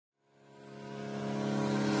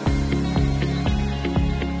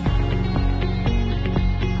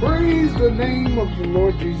the name of the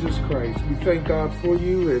Lord Jesus Christ. We thank God for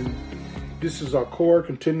you, and this is our core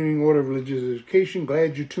continuing order of religious education.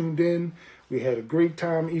 Glad you tuned in. We had a great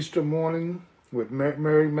time Easter morning with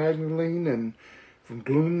Mary Magdalene and from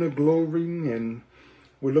gloom to glory, and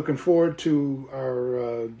we're looking forward to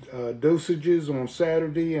our dosages on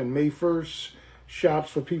Saturday and May 1st,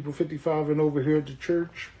 shops for people 55 and over here at the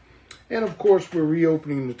church. And of course, we're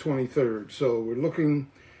reopening the 23rd. So we're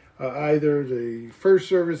looking either the first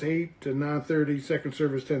service 8 to 9:30, second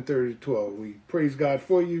service 10:30 to 12. We praise God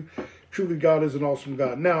for you. Truly, God is an awesome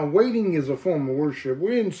God. Now, waiting is a form of worship.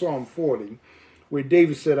 We're in Psalm 40, where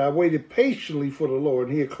David said, I waited patiently for the Lord,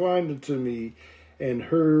 and he inclined unto me and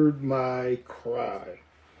heard my cry.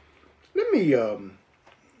 Let me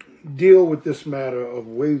deal with this matter of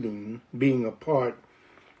waiting being a part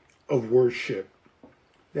of worship.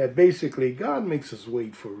 That basically God makes us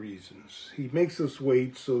wait for reasons. He makes us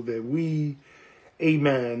wait so that we,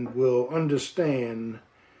 amen, will understand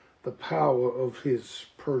the power of his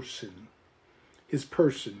person. His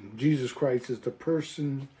person. Jesus Christ is the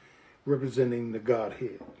person representing the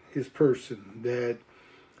Godhead. His person. That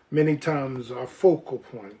many times our focal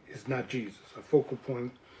point is not Jesus. Our focal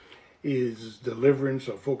point is deliverance.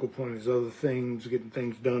 Our focal point is other things, getting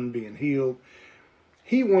things done, being healed.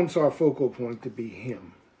 He wants our focal point to be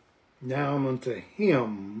him. Now unto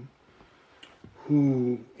him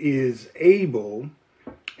who is able.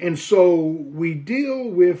 And so we deal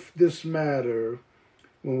with this matter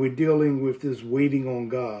when we're dealing with this waiting on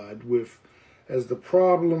God, with as the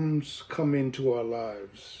problems come into our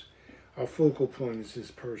lives, our focal point is his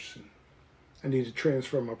person. I need to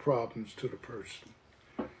transfer my problems to the person.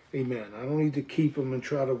 Amen. I don't need to keep them and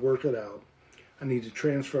try to work it out. I need to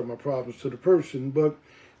transfer my problems to the person. But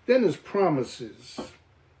then his promises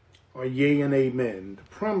are yea and amen. The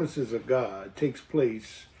promises of God takes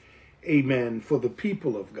place, amen, for the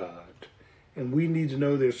people of God. And we need to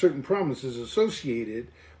know there are certain promises associated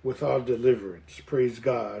with our deliverance. Praise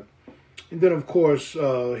God. And then, of course,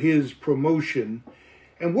 his promotion.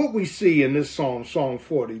 And what we see in this psalm, Psalm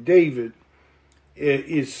 40, David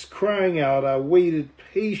is crying out, I waited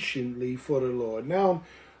patiently for the Lord. Now,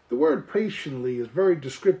 the word patiently is very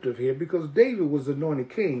descriptive here because David was anointed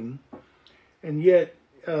king, and yet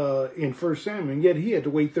in 1 Samuel, and yet he had to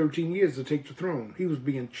wait 13 years to take the throne. He was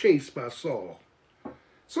being chased by Saul.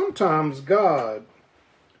 Sometimes God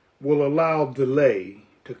will allow delay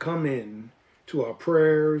to come in to our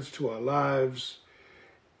prayers, to our lives,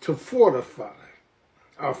 to fortify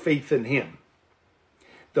our faith in him.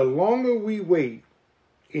 The longer we wait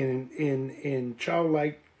in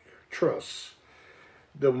childlike trust,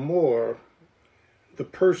 the more the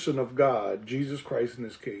person of God, Jesus Christ in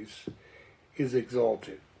this case, is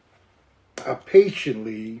exalted. I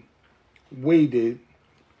patiently waited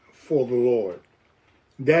for the Lord.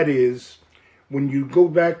 That is, when you go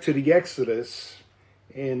back to the Exodus,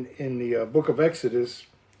 in the book of Exodus,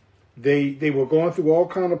 they were going through all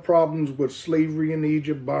kind of problems with slavery in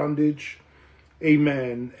Egypt, bondage,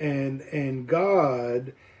 amen. And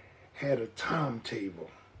God had a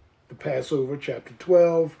timetable. The Passover, chapter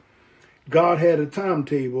 12, God had a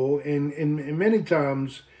timetable, and many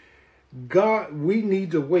times we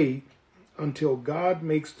need to wait until God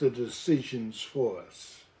makes the decisions for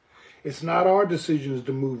us. It's not our decisions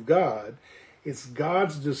to move God. It's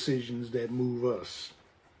God's decisions that move us.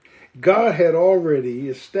 God had already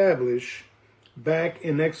established back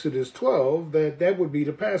in Exodus 12 that would be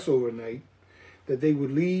the Passover night, that they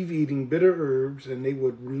would leave eating bitter herbs and they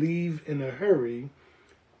would leave in a hurry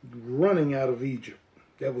running out of Egypt.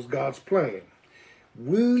 That was God's plan.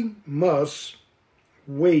 We must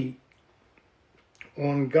wait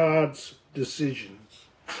on God's decisions.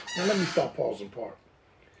 Now let me stop, pause, and park.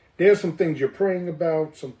 There's some things you're praying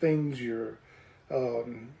about, some things you're,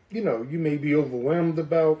 you may be overwhelmed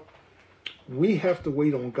about. We have to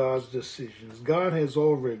wait on God's decisions. God has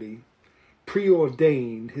already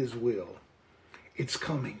preordained his will. It's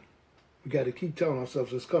coming. We got to keep telling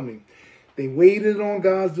ourselves it's coming. They waited on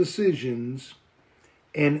God's decisions,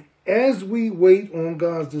 and as we wait on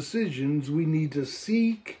God's decisions, we need to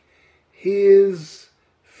seek his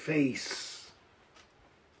face.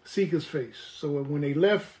 Seek his face. So when they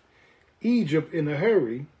left Egypt in a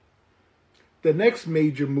hurry, the next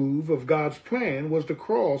major move of God's plan was to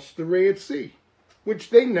cross the Red Sea,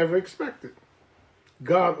 which they never expected.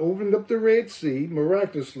 God opened up the Red Sea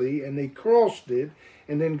miraculously, and they crossed it,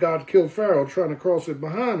 and then God killed Pharaoh trying to cross it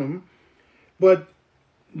behind them. But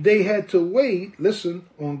they had to wait, listen,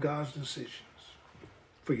 on God's decisions.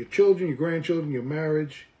 For your children, your grandchildren, your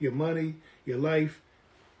marriage, your money, your life.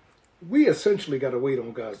 We essentially got to wait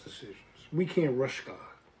on God's decisions. We can't rush God.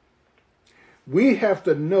 We have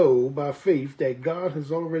to know by faith that God has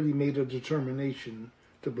already made a determination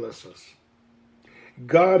to bless us.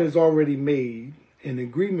 God has already made an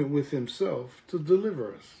agreement with himself to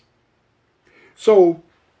deliver us. So,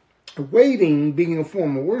 waiting being a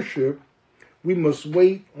form of worship, we must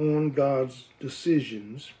wait on God's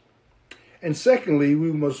decisions. And secondly,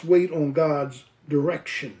 we must wait on God's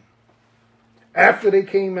direction. After they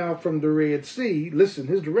came out from the Red Sea, listen,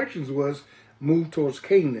 his directions was move towards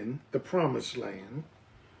Canaan, the promised land,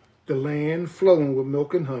 the land flowing with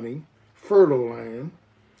milk and honey, fertile land.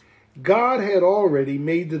 God had already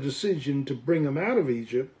made the decision to bring them out of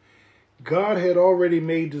Egypt. God had already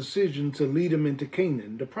made the decision to lead them into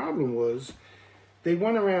Canaan. The problem was they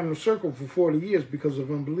went around in a circle for 40 years because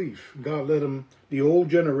of unbelief. God let them, the old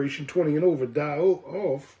generation, 20 and over, die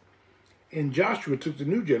off, and Joshua took the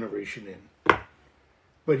new generation in.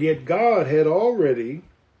 But yet God had already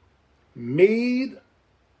made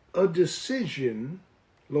a decision,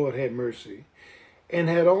 Lord have mercy, and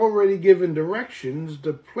had already given directions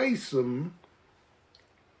to place them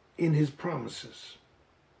in his promises.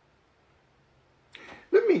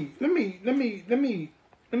 Let me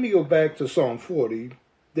go back to Psalm 40.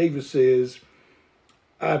 David says,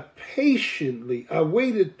 I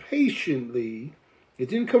waited patiently. It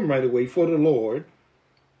didn't come right away for the Lord.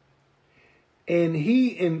 And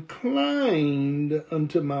he inclined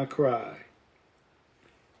unto my cry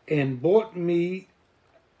and brought me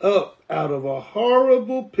up out of a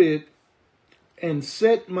horrible pit and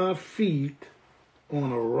set my feet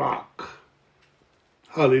on a rock.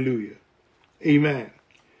 Hallelujah. Amen.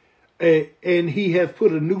 And he hath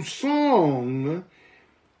put a new song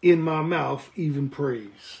in my mouth, even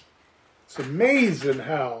praise. It's amazing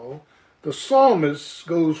how the psalmist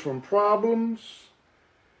goes from problems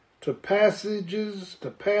to passages,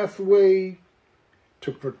 to pathway,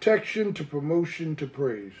 to protection, to promotion, to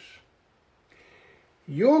praise.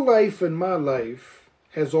 Your life and my life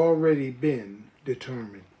has already been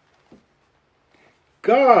determined.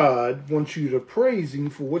 God wants you to praise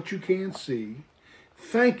him for what you can't see,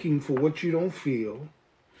 thank him for what you don't feel,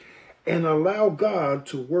 and allow God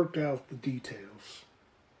to work out the details.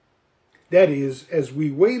 That is, as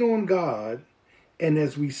we wait on God and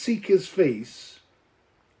as we seek his face,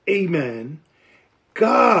 amen,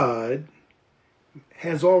 God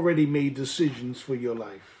has already made decisions for your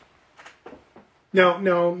life. Now,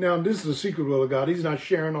 this is the secret will of God. He's not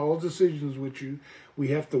sharing all decisions with you. We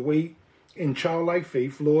have to wait in childlike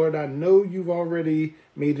faith. Lord, I know you've already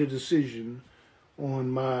made a decision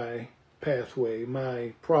on my pathway,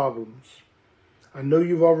 my problems. I know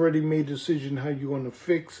you've already made a decision how you're going to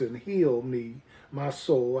fix and heal me, my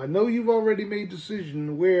soul. I know you've already made a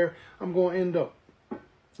decision where I'm going to end up.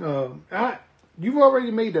 You've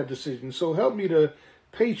already made that decision, so help me to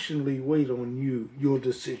patiently wait on you, your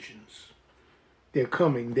decisions. They're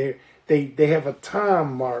coming. They have a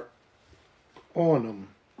time mark on them.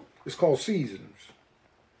 It's called seasons.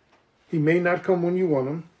 He may not come when you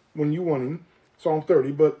want him, Psalm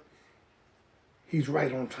 30, but he's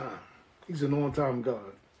right on time. He's an on-time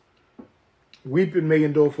God. Weeping may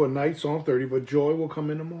endure for a night, Psalm 30, but joy will come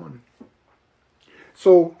in the morning.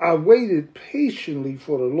 So I waited patiently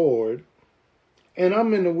for the Lord, and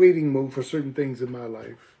I'm in the waiting mood for certain things in my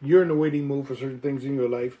life. You're in the waiting mood for certain things in your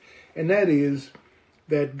life, and that is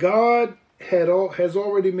that God has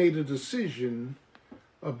already made a decision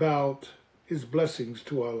about his blessings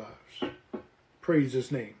to our lives. Praise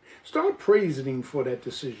his name. Start praising him for that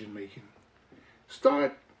decision making.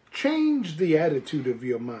 Change the attitude of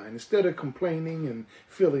your mind. Instead of complaining and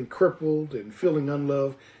feeling crippled and feeling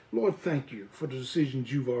unloved, Lord, thank you for the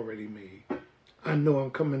decisions you've already made. I know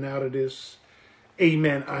I'm coming out of this.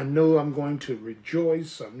 Amen. I know I'm going to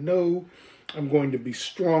rejoice. I know I'm going to be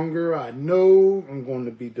stronger. I know I'm going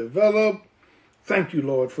to be developed. Thank you,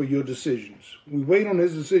 Lord, for your decisions. We wait on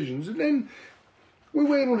his decisions, and then we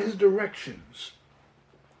wait on his directions.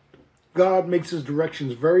 God makes his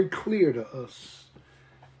directions very clear to us,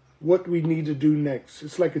 what we need to do next.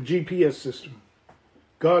 It's like a GPS system.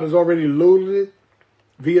 God has already loaded it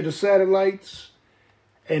via the satellites,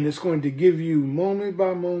 and it's going to give you moment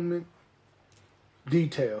by moment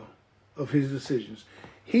detail of his decisions.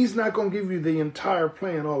 He's not going to give you the entire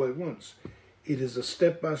plan all at once. It is a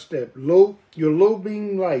step-by-step. Your low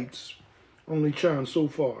beam lights only shine so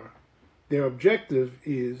far. Their objective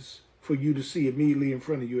is for you to see immediately in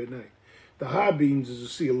front of you at night. The high beams is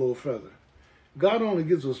to see a little further. God only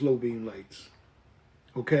gives us low beam lights.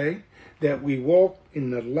 Okay? That we walk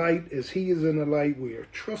in the light as he is in the light. We are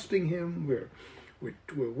trusting him. We're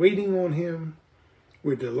waiting on him.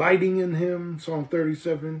 We're delighting in him. Psalm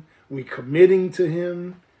 37. We're committing to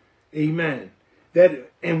him. Amen.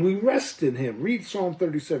 And we rest in him. Read Psalm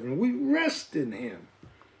 37. We rest in him.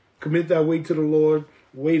 Commit thy way to the Lord.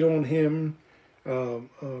 Wait on him.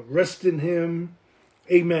 Rest in him.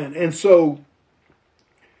 Amen. And so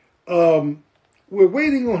we're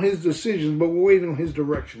waiting on his decisions, but we're waiting on his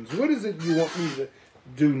directions. What is it you want me to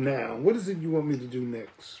do now? What is it you want me to do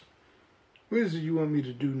next? What is it you want me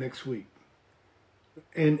to do next week?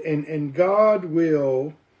 And God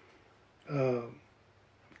will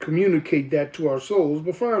communicate that to our souls.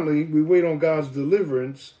 But finally, we wait on God's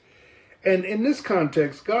deliverance. And in this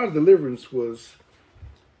context, God's deliverance was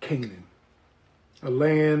Canaan, a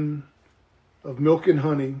land of milk and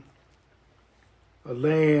honey, a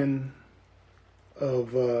land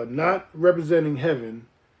of not representing heaven,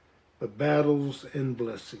 but battles and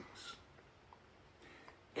blessings.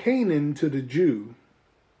 Canaan to the Jew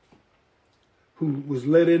who was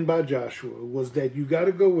led in by Joshua was that you got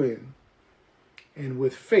to go in, and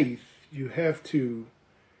with faith, you have to,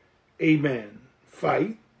 amen,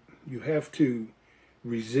 fight. You have to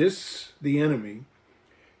resist the enemy.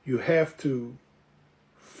 You have to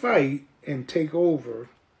fight and take over,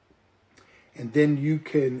 and then you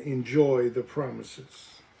can enjoy the promises.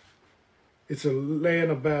 It's a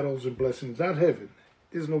land of battles and blessings, not heaven.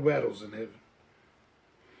 There's no battles in heaven.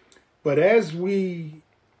 But as we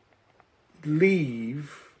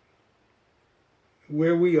leave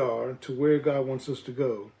where we are to where God wants us to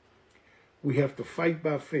go, we have to fight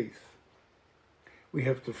by faith. We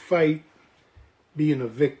have to fight being a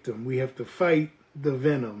victim. We have to fight the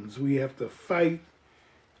venoms. We have to fight,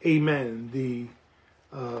 amen, the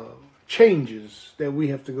changes that we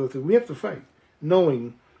have to go through. We have to fight,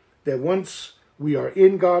 knowing that once we are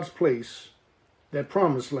in God's place, that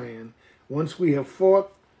promised land, once we have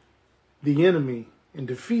fought the enemy and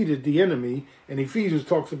defeated the enemy, and Ephesians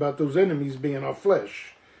talks about those enemies being our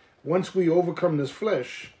flesh. Once we overcome this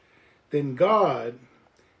flesh, then God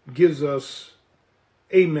gives us,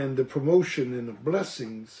 amen, the promotion and the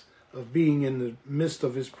blessings of being in the midst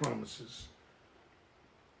of his promises.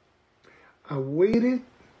 I waited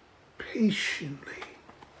patiently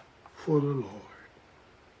for the Lord,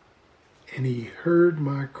 and he heard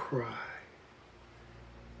my cry.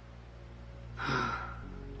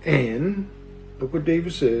 And look what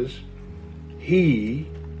David says. He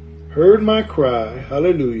heard my cry,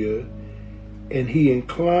 hallelujah, and he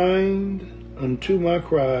inclined unto my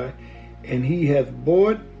cry, and he hath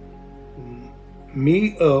brought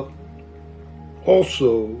me up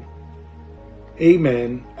also,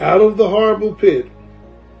 amen, out of the horrible pit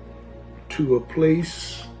to a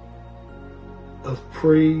place of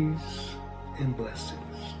praise and blessings.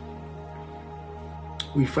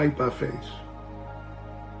 We fight by faith.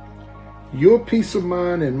 Your peace of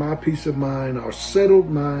mind and my peace of mind, our settled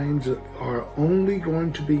minds, are only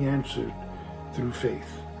going to be answered through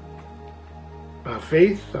faith. By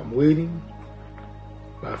faith, I'm waiting.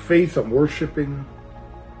 By faith, I'm worshiping.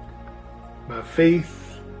 By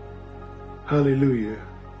faith, hallelujah,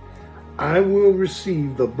 I will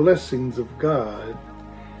receive the blessings of God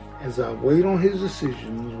as I wait on his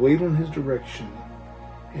decisions, wait on his direction,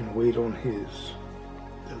 and wait on his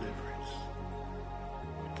deliverance.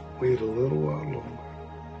 Wait a little while longer.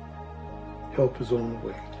 Help is on the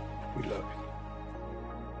way. We love you.